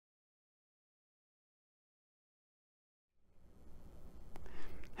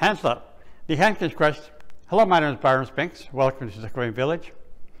Hands up. The hand can quest. Hello, my name is Spence. Welcome to Sequoia Village.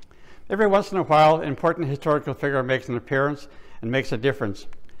 Every once in a while, an important historical figure makes an appearance and makes a difference,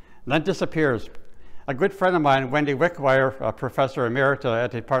 and then disappears. A good friend of mine, Wendy Wickwire, a professor emerita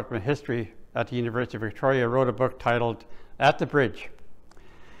at the Department of History at the University of Victoria, wrote a book titled At the Bridge.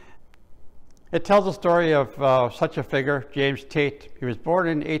 It tells the story of such a figure, James Teit. He was born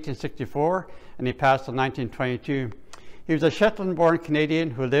in 1864 and he passed in 1922. He was a Shetland-born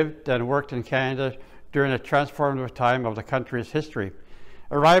Canadian who lived and worked in Canada during a transformative time of the country's history.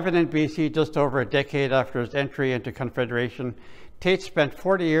 Arriving in BC just over a decade after his entry into Confederation, Teit spent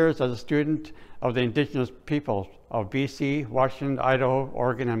 40 years as a student of the Indigenous peoples of BC, Washington, Idaho,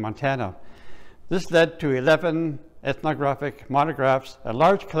 Oregon, and Montana. This led to 11 ethnographic monographs and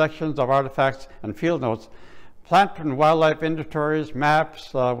large collections of artifacts and field notes, plant and wildlife inventories,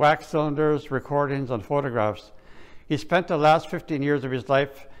 maps, wax cylinders, recordings, and photographs. He spent the last 15 years of his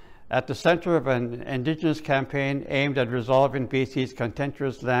life at the center of an Indigenous campaign aimed at resolving BC's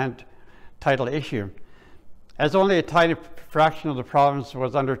contentious land title issue. As only a tiny fraction of the province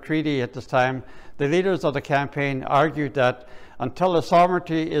was under treaty at this time, the leaders of the campaign argued that until the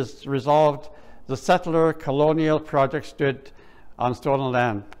sovereignty is resolved, the settler colonial project stood on stolen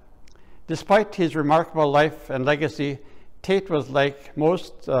land. Despite his remarkable life and legacy, Teit was, like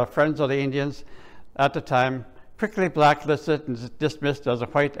most friends of the Indians at the time, quickly blacklisted and dismissed as a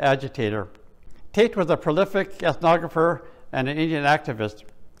white agitator. Teit was a prolific ethnographer and an Indian activist.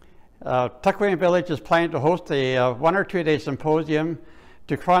 Tukween Village is planning to host a 1 or 2 day symposium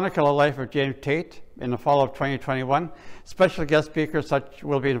to chronicle the life of James Teit in the fall of 2021. Special guest speakers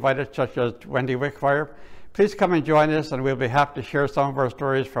will be invited, such as Wendy Wickwire. Please come and join us, and we'll be happy to share some of our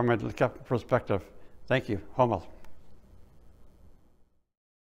stories from a Nlaka'pamux perspective. Thank you. Homal.